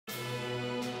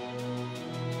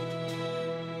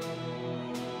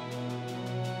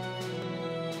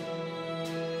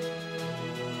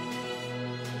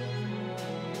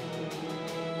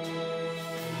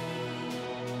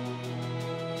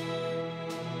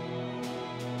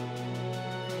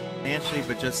Financially,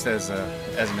 but just as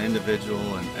an individual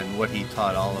and what he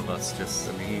taught all of us. Just,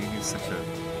 I mean, he's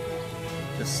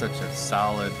such a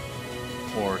solid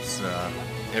horse.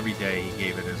 Every day he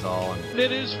gave it his all. And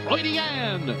it is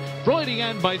Freudian.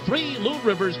 Freudian by 3. Lou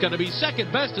Rivers going to be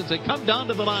second best as they come down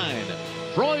to the line.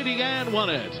 Freudian won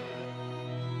it.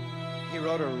 He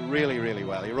rode her really, really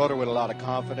well. He rode her with a lot of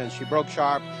confidence. She broke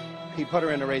sharp. He put her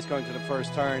in the race going to the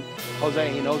first turn.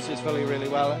 Jose, he knows this filly really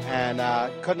well and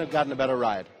couldn't have gotten a better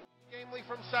ride. Gamely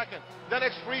from second. Then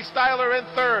it's Freestyler in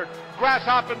third.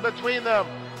 Grasshopping between them.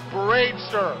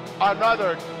 Bravester,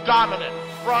 another dominant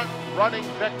front-running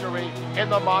victory in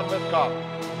the Monmouth Cup.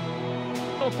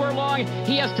 Furlong,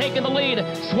 he has taken the lead.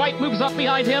 Swipe moves up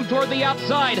behind him toward the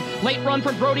outside. Late run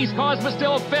from Brody's Cause, but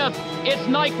still fifth. It's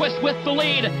Nyquist with the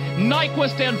lead.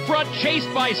 Nyquist in front,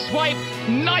 chased by Swipe.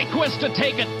 Nyquist to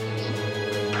take it.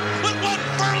 With 1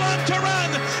 furlong to run,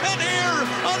 and here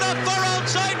on the far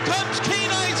outside comes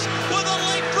Keen Ice with a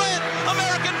late threat.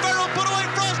 American Pharoah put away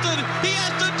Frosted. He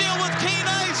has to deal with Keen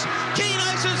Ice. Keen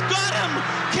Ice has got him.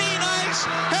 Keen Ice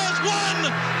has won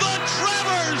the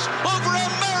Travers over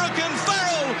American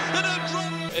Pharoah.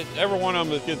 Every one of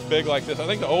them that gets big like this, I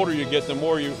think the older you get, the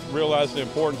more you realize the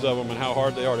importance of them and how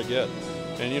hard they are to get.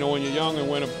 And you know, when you're young and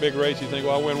win a big race, you think,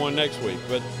 well, I'll win one next week.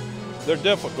 But they're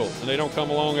difficult, and they don't come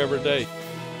along every day.